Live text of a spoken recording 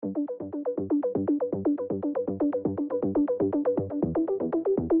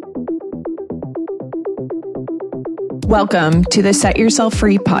Welcome to the Set Yourself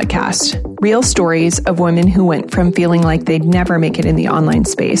Free podcast. Real stories of women who went from feeling like they'd never make it in the online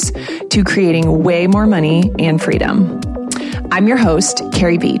space to creating way more money and freedom. I'm your host,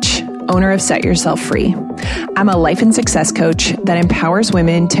 Carrie Beach, owner of Set Yourself Free. I'm a life and success coach that empowers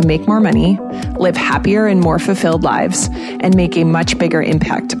women to make more money, live happier and more fulfilled lives, and make a much bigger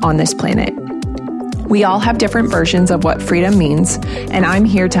impact on this planet. We all have different versions of what freedom means, and I'm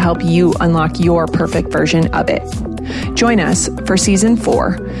here to help you unlock your perfect version of it. Join us for season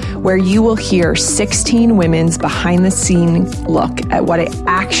 4, where you will hear 16 women's behind the scene look at what it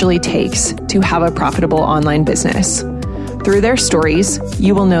actually takes to have a profitable online business. Through their stories,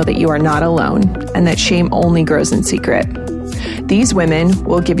 you will know that you are not alone and that shame only grows in secret. These women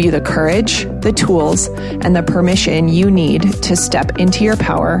will give you the courage, the tools, and the permission you need to step into your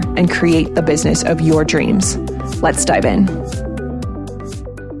power and create the business of your dreams. Let's dive in.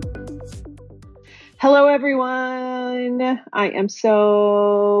 Hello, everyone. I am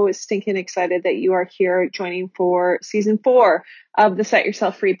so stinking excited that you are here joining for season 4 of the Set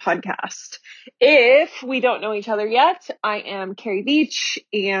Yourself Free podcast. If we don't know each other yet, I am Carrie Beach,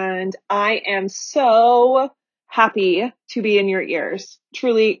 and I am so happy to be in your ears.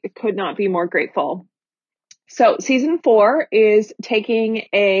 Truly could not be more grateful. So season 4 is taking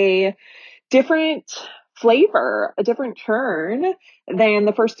a different flavor, a different turn than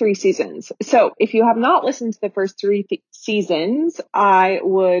the first 3 seasons. So if you have not listened to the first 3 seasons, I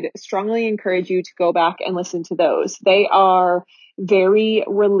would strongly encourage you to go back and listen to those. They are very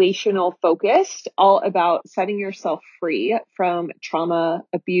relational focused, all about setting yourself free from trauma,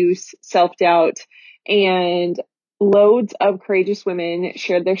 abuse, self-doubt, and loads of courageous women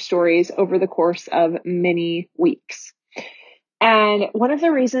shared their stories over the course of many weeks. And one of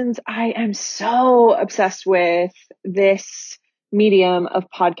the reasons I am so obsessed with this medium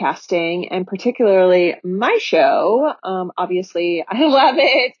of podcasting, and particularly my show, obviously I love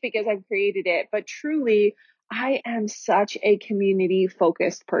it because I've created it, but truly I am such a community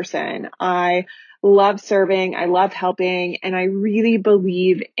focused person. I love serving, I love helping, and I really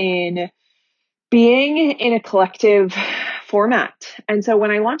believe in being in a collective format. And so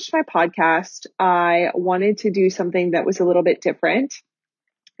when I launched my podcast, I wanted to do something that was a little bit different.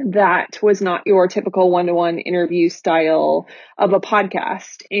 That was not your typical one-to-one interview style of a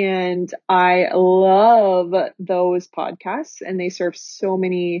podcast. And I love those podcasts, and they serve so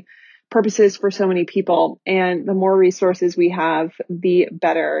many purposes for so many people. And the more resources we have, the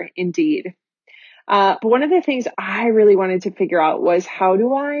better indeed. But one of the things I really wanted to figure out was, how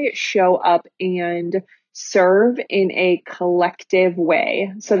do I show up and serve in a collective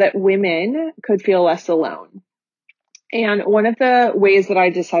way so that women could feel less alone? And one of the ways that I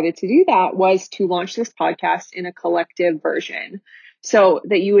decided to do that was to launch this podcast in a collective version so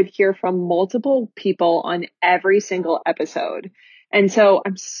that you would hear from multiple people on every single episode. And so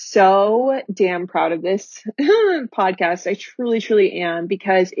I'm so damn proud of this podcast. I truly am,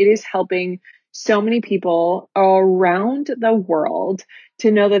 because it is helping so many people around the world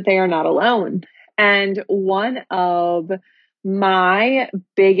to know that they are not alone. And one of my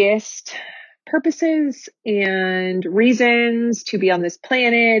biggest purposes and reasons to be on this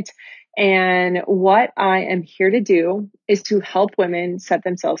planet, and what I am here to do, is to help women set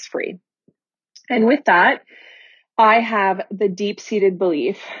themselves free. And with that, I have the deep-seated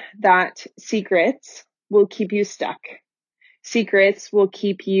belief that secrets will keep you stuck. Secrets will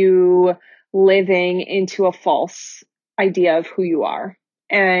keep you living into a false idea of who you are.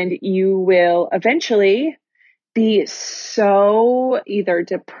 And you will eventually be so either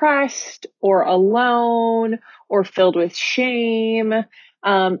depressed or alone or filled with shame,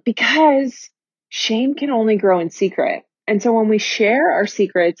 because shame can only grow in secret. And so when we share our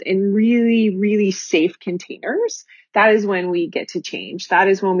secrets in really, really safe containers, that is when we get to change. That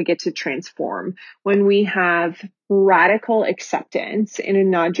is when we get to transform. When we have radical acceptance in a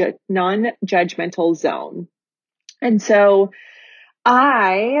non-judgmental zone. And so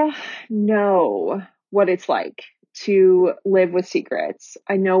I know what it's like to live with secrets.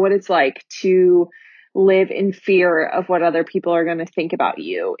 I know what it's like to live in fear of what other people are going to think about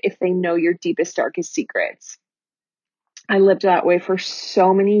you if they know your deepest, darkest secrets. I lived that way for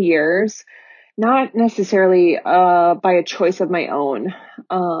so many years, not necessarily by a choice of my own.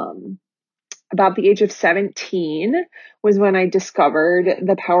 About the age of 17 was when I discovered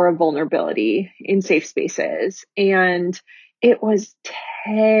the power of vulnerability in safe spaces. And it was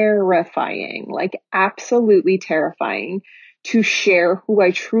terrifying, like absolutely terrifying, to share who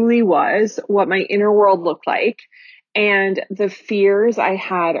I truly was, what my inner world looked like, and the fears I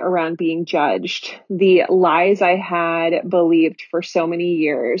had around being judged, the lies I had believed for so many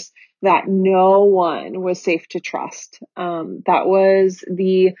years that no one was safe to trust. That was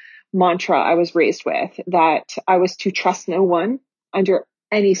the mantra I was raised with, that I was to trust no one under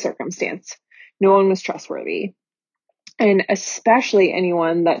any circumstance. No one was trustworthy. And especially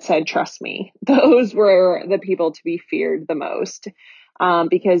anyone that said, trust me. Those were the people to be feared the most,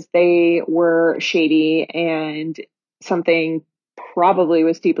 because they were shady and something probably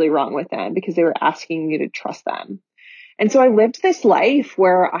was deeply wrong with them because they were asking you to trust them. And so I lived this life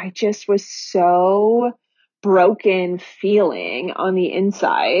where I just was so broken feeling on the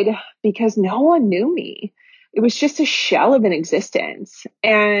inside because no one knew me. It was just a shell of an existence.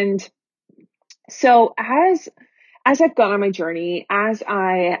 And so as I've gone on my journey, as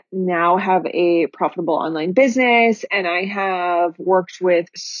I now have a profitable online business and I have worked with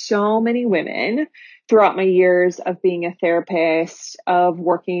so many women throughout my years of being a therapist, of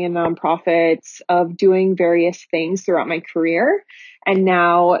working in nonprofits, of doing various things throughout my career, and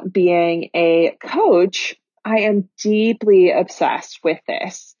now being a coach, I am deeply obsessed with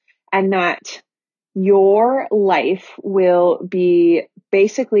this, and that your life will be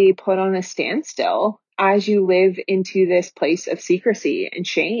basically put on a standstill as you live into this place of secrecy and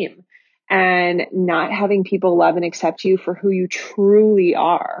shame and not having people love and accept you for who you truly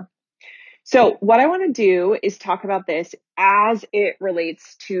are. So what I want to do is talk about this as it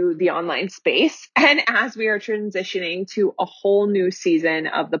relates to the online space and as we are transitioning to a whole new season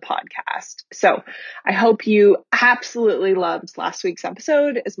of the podcast. So I hope you absolutely loved last week's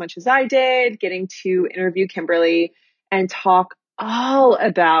episode as much as I did, getting to interview Kimberly and talk all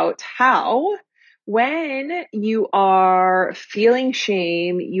about how when you are feeling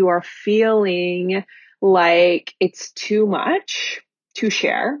shame, you are feeling like it's too much to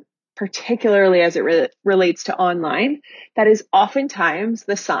share, particularly as it relates to online, that is oftentimes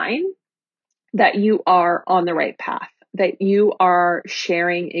the sign that you are on the right path, that you are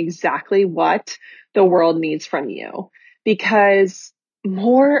sharing exactly what the world needs from you. Because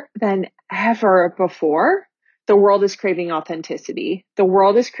more than ever before, the world is craving authenticity. The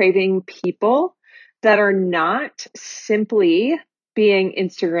world is craving people that are not simply being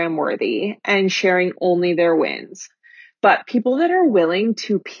Instagram worthy and sharing only their wins, but people that are willing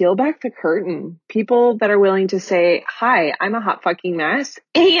to peel back the curtain, people that are willing to say, hi, I'm a hot fucking mess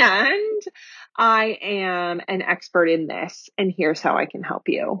and I am an expert in this, and here's how I can help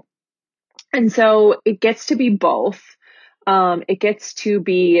you. And so it gets to be both. It gets to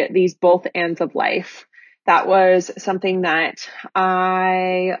be these both ends of life. That was something that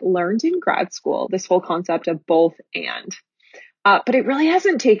I learned in grad school, this whole concept of both and. But it really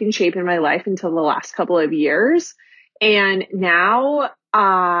hasn't taken shape in my life until the last couple of years. And now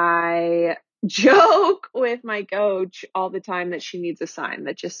I joke with my coach all the time that she needs a sign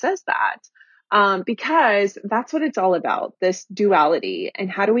that just says that. Because that's what it's all about, this duality,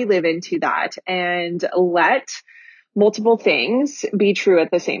 and how do we live into that and let multiple things be true at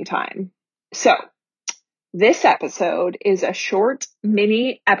the same time. So this episode is a short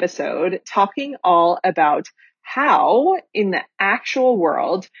mini episode talking all about how in the actual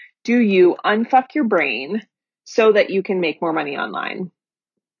world do you unfuck your brain so that you can make more money online.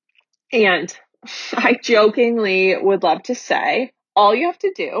 And I jokingly would love to say, all you have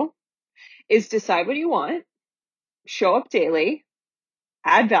to do is decide what you want, show up daily,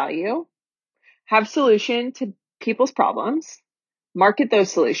 add value, have solution to people's problems, market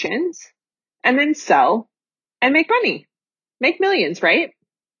those solutions, and then sell and make money, make millions, right?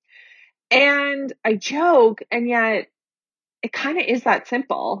 And I joke, and yet it kind of is that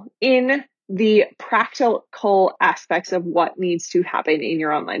simple in the practical aspects of what needs to happen in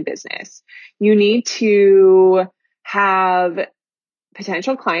your online business. You need to have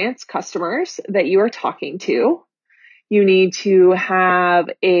potential clients, customers that you are talking to. You need to have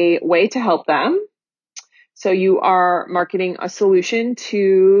a way to help them. So you are marketing a solution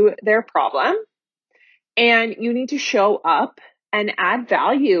to their problem, and you need to show up and add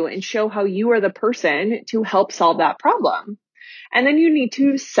value and show how you are the person to help solve that problem. And then you need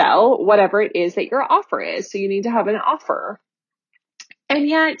to sell whatever it is that your offer is. So you need to have an offer. And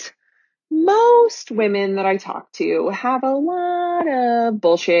yet most women that I talk to have a lot of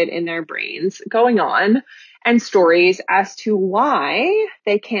bullshit in their brains going on and stories as to why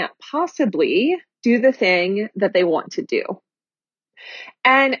they can't possibly do the thing that they want to do.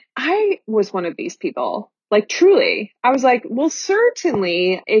 And I was one of these people, like truly. I was like, well,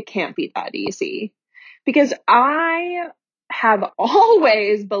 certainly it can't be that easy, because I have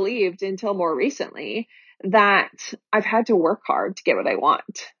always believed until more recently that I've had to work hard to get what I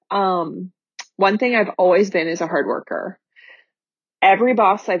want. One thing I've always been is a hard worker. Every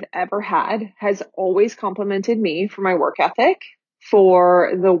boss I've ever had has always complimented me for my work ethic,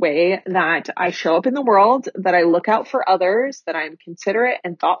 for the way that I show up in the world, that I look out for others, that I'm considerate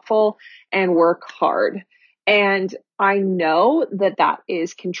and thoughtful and work hard. And I know that that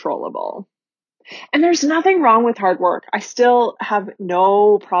is controllable. And there's nothing wrong with hard work. I still have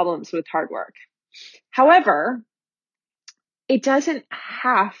no problems with hard work. However, it doesn't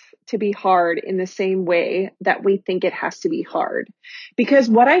have to be hard in the same way that we think it has to be hard. Because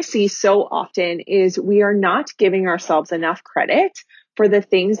what I see so often is we are not giving ourselves enough credit for the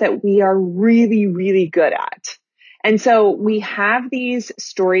things that we are really, really good at. And so we have these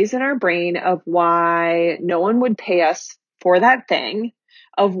stories in our brain of why no one would pay us for that thing,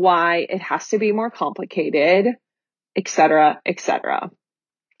 of why it has to be more complicated, et cetera, et cetera.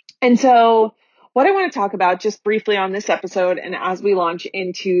 And so what I want to talk about just briefly on this episode, and as we launch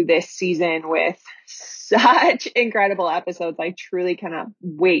into this season with such incredible episodes, I truly cannot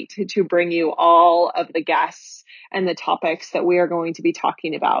wait to bring you all of the guests and the topics that we are going to be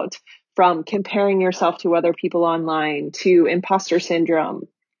talking about, from comparing yourself to other people online, to imposter syndrome,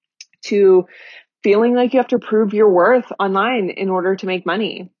 to feeling like you have to prove your worth online in order to make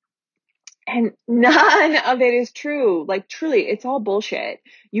money. And none of it is true. Like, truly, it's all bullshit.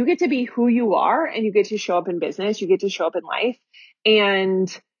 You get to be who you are, and you get to show up in business. You get to show up in life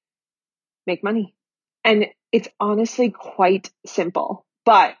and make money. And it's honestly quite simple.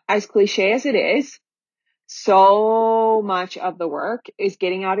 But as cliche as it is, so much of the work is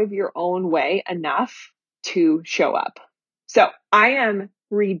getting out of your own way enough to show up. So I am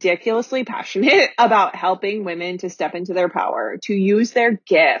ridiculously passionate about helping women to step into their power, to use their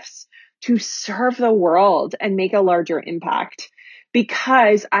gifts, to serve the world and make a larger impact.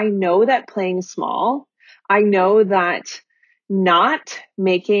 Because I know that playing small, I know that not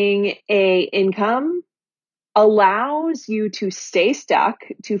making a income allows you to stay stuck,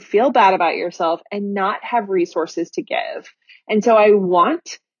 to feel bad about yourself, and not have resources to give. And so I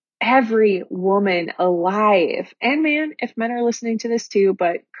want every woman alive, and man, if men are listening to this too,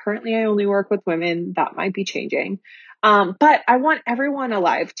 but currently I only work with women, that might be changing. But I want everyone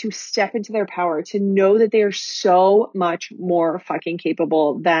alive to step into their power, to know that they are so much more fucking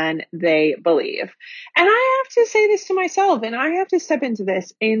capable than they believe. And I have to say this to myself, and I have to step into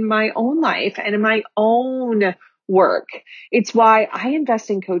this in my own life and in my own work. It's why I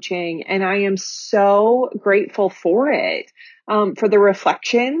invest in coaching, and I am so grateful for it, for the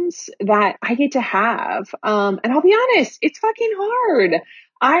reflections that I get to have. And I'll be honest, it's fucking hard.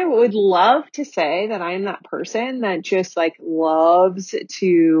 I would love to say that I am that person that just like loves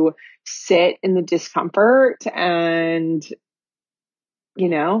to sit in the discomfort and,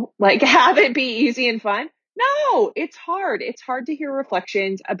 like have it be easy and fun. No, it's hard. It's hard to hear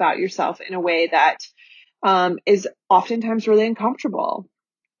reflections about yourself in a way that is oftentimes really uncomfortable.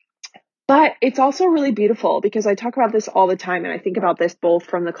 But it's also really beautiful, because I talk about this all the time, and I think about this both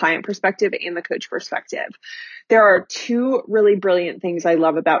from the client perspective and the coach perspective. There are two really brilliant things I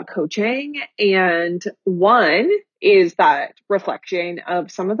love about coaching. And one is that reflection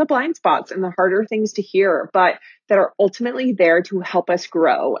of some of the blind spots and the harder things to hear, but that are ultimately there to help us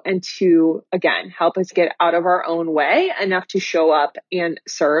grow and to, again, help us get out of our own way enough to show up and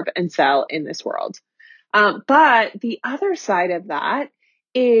serve and sell in this world. But the other side of that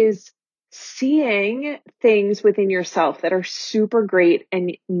is seeing things within yourself that are super great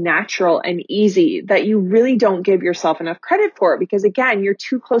and natural and easy that you really don't give yourself enough credit for, because again, you're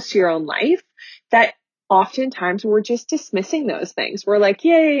too close to your own life that oftentimes we're just dismissing those things. We're like,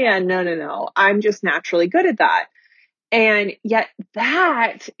 yeah, no. I'm just naturally good at that. And yet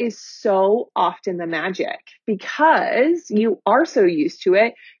that is so often the magic, because you are so used to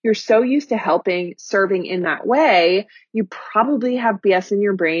it. You're so used to helping, serving in that way. You probably have BS in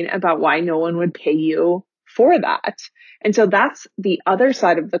your brain about why no one would pay you for that. And so that's the other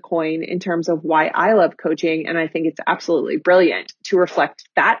side of the coin in terms of why I love coaching. And I think it's absolutely brilliant to reflect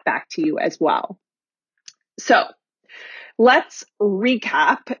that back to you as well. So let's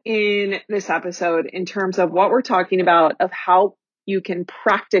recap in this episode in terms of what we're talking about, of how you can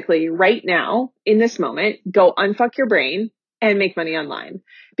practically right now in this moment go unfuck your brain and make money online.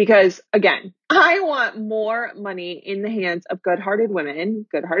 Because again, I want more money in the hands of good-hearted women,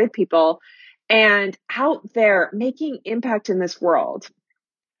 good-hearted people, and out there making impact in this world.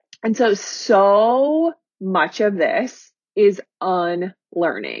 And so much of this is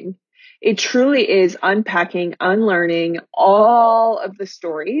unlearning. It truly is unpacking, unlearning all of the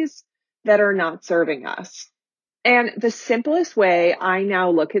stories that are not serving us. And the simplest way I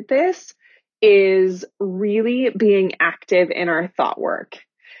now look at this is really being active in our thought work.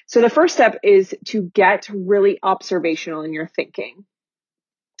 So the first step is to get really observational in your thinking.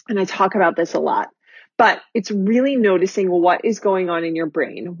 And I talk about this a lot. But it's really noticing what is going on in your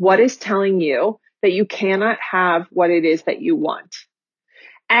brain. What is telling you that you cannot have what it is that you want?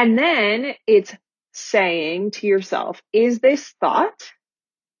 And then it's saying to yourself, is this thought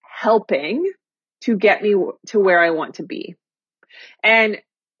helping to get me to where I want to be? And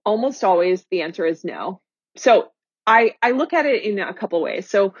almost always the answer is no. So I look at it in a couple of ways.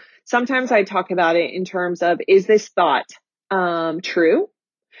 So sometimes I talk about it in terms of, is this thought true?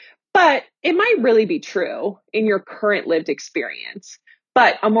 But it might really be true in your current lived experience.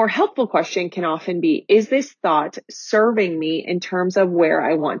 But a more helpful question can often be, is this thought serving me in terms of where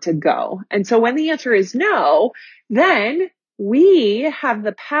I want to go? And so when the answer is no, then we have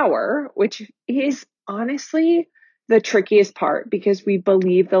the power, which is honestly the trickiest part, because we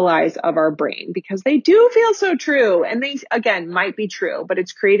believe the lies of our brain because they do feel so true. And they, again, might be true, but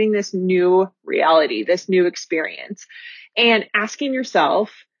it's creating this new reality, this new experience. And asking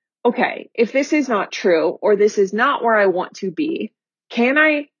yourself, okay, if this is not true or this is not where I want to be, can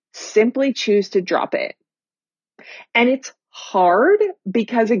I simply choose to drop it? And it's hard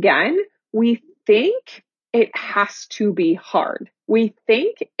because, again, we think it has to be hard. We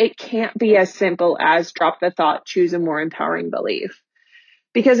think it can't be as simple as drop the thought, choose a more empowering belief.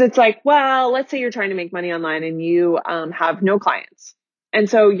 Because it's like, well, let's say you're trying to make money online and you have no clients. And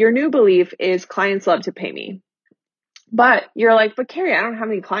so your new belief is clients love to pay me. But you're like, but Carrie, I don't have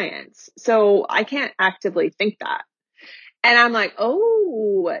any clients, so I can't actively think that. And I'm like,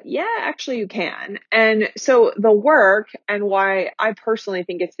 oh, yeah, actually you can. And so the work, and why I personally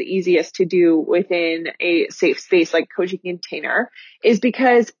think it's the easiest to do within a safe space like Coaching Container, is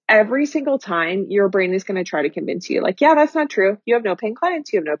because every single time your brain is going to try to convince you, like, yeah, that's not true. You have no paying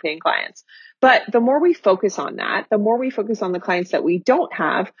clients. You have no paying clients. But the more we focus on that, the more we focus on the clients that we don't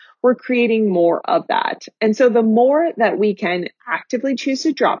have, we're creating more of that. And so the more that we can actively choose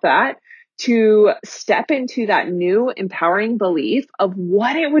to drop that, to step into that new empowering belief of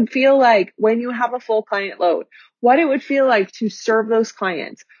what it would feel like when you have a full client load, what it would feel like to serve those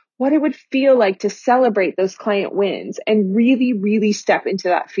clients, what it would feel like to celebrate those client wins, and really, really step into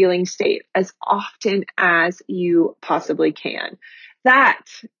that feeling state as often as you possibly can. That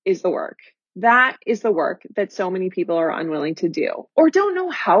is the work. That is the work that so many people are unwilling to do or don't know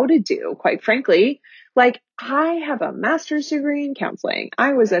how to do, quite frankly. Like, I have a master's degree in counseling.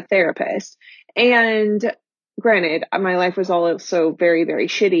 I was a therapist, and granted, my life was also very, very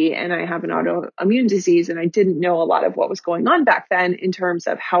shitty, and I have an autoimmune disease, and I didn't know a lot of what was going on back then in terms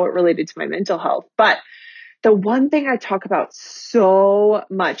of how it related to my mental health. But the one thing I talk about so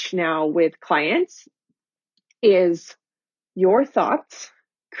much now with clients is your thoughts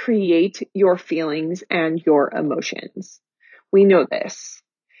create your feelings and your emotions. We know this.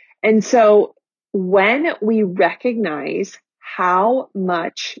 And so when we recognize how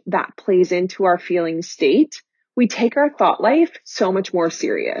much that plays into our feeling state, we take our thought life so much more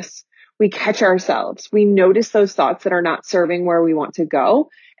serious. We catch ourselves. We notice those thoughts that are not serving where we want to go,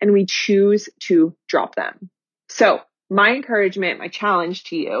 and we choose to drop them. So my encouragement, my challenge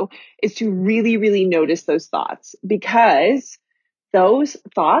to you is to really, really notice those thoughts, because those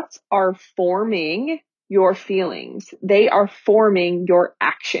thoughts are forming your feelings. They are forming your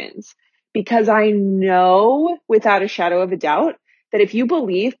actions. Because I know without a shadow of a doubt that if you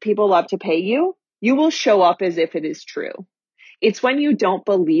believe people love to pay you, you will show up as if it is true. It's when you don't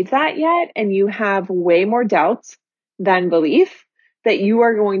believe that yet and you have way more doubts than belief that you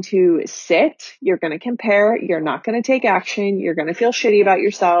are going to sit, you're going to compare, you're not going to take action, you're going to feel shitty about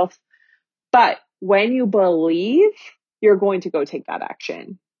yourself. But when you believe, you're going to go take that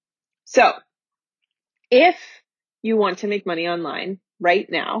action. So if you want to make money online right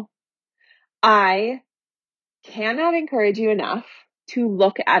now, I cannot encourage you enough to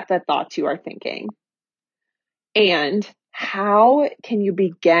look at the thoughts you are thinking. And how can you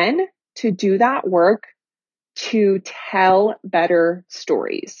begin to do that work to tell better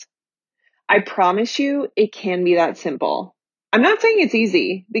stories? I promise you, it can be that simple. I'm not saying it's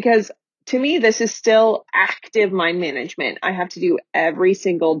easy, because to me, this is still active mind management. I have to do every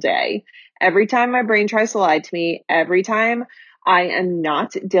single day. Every time my brain tries to lie to me, every time I am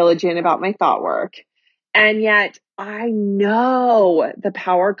not diligent about my thought work. And yet I know the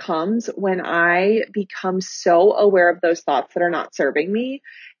power comes when I become so aware of those thoughts that are not serving me,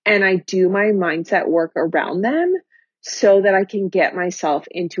 and I do my mindset work around them so that I can get myself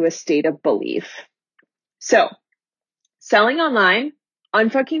into a state of belief. So selling online,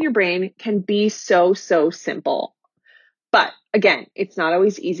 unfucking your brain can be so, so simple. But again, it's not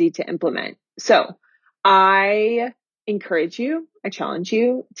always easy to implement. So I encourage you, I challenge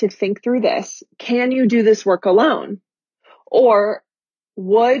you to think through this. Can you do this work alone? Or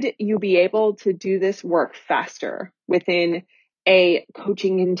would you be able to do this work faster within a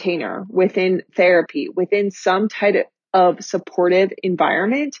coaching container, within therapy, within some type of supportive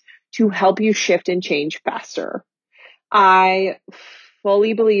environment to help you shift and change faster? I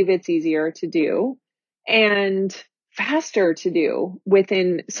fully believe it's easier to do and faster to do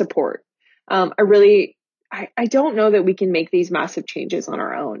within support. I don't know that we can make these massive changes on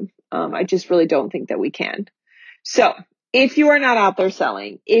our own. I just really don't think that we can. So if you are not out there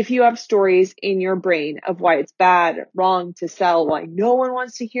selling, if you have stories in your brain of why it's bad, wrong to sell, why no one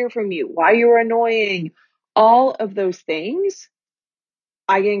wants to hear from you, why you're annoying, all of those things,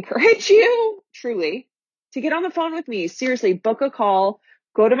 I encourage you truly to get on the phone with me. Seriously, book a call,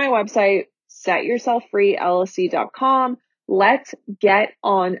 go to my website, setyourselffreellc.com. Let's get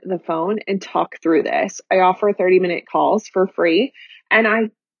on the phone and talk through this. I offer 30-minute calls for free, and I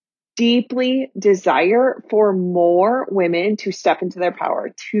deeply desire for more women to step into their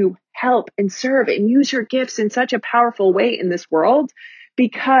power, to help and serve and use your gifts in such a powerful way in this world,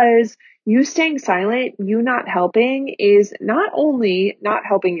 because you staying silent, you not helping, is not only not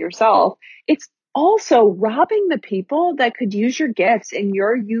helping yourself, it's also robbing the people that could use your gifts in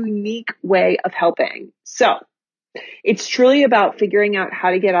your unique way of helping. So it's truly about figuring out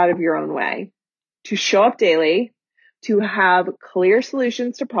how to get out of your own way, to show up daily, to have clear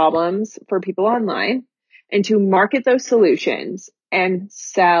solutions to problems for people online, and to market those solutions and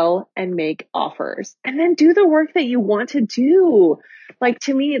sell and make offers, and then do the work that you want to do. Like,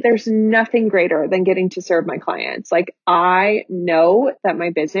 to me, there's nothing greater than getting to serve my clients. Like, I know that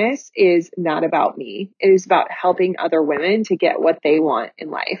my business is not about me. It is about helping other women to get what they want in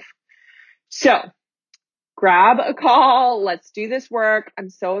life. So grab a call. Let's do this work. I'm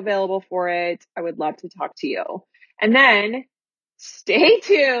so available for it. I would love to talk to you. And then stay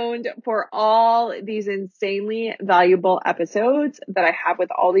tuned for all these insanely valuable episodes that I have with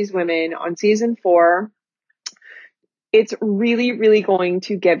all these women on season 4. It's really, really going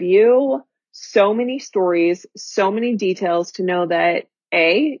to give you so many stories, so many details to know that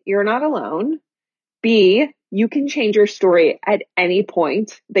A, you're not alone. B, you can change your story at any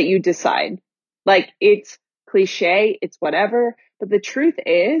point that you decide. Like, it's cliche, it's whatever, but the truth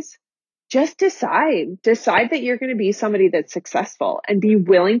is, just decide that you're going to be somebody that's successful, and be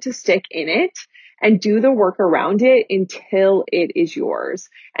willing to stick in it and do the work around it until it is yours.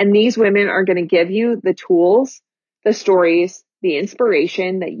 And these women are going to give you the tools, the stories, the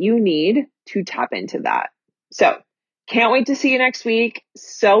inspiration that you need to tap into that. So can't wait to see you next week.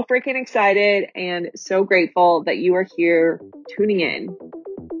 So freaking excited and so grateful that you are here tuning in.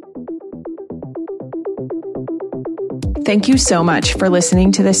 Thank you so much for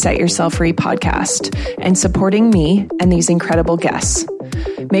listening to the Set Yourself Free podcast and supporting me and these incredible guests.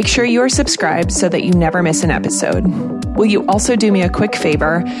 Make sure you are subscribed so that you never miss an episode. Will you also do me a quick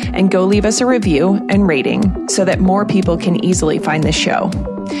favor and go leave us a review and rating so that more people can easily find this show?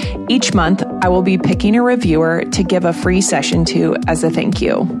 Each month, I will be picking a reviewer to give a free session to as a thank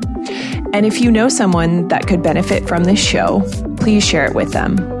you. And if you know someone that could benefit from this show, please share it with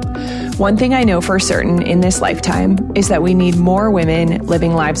them. One thing I know for certain in this lifetime is that we need more women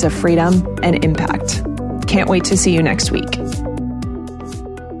living lives of freedom and impact. Can't wait to see you next week.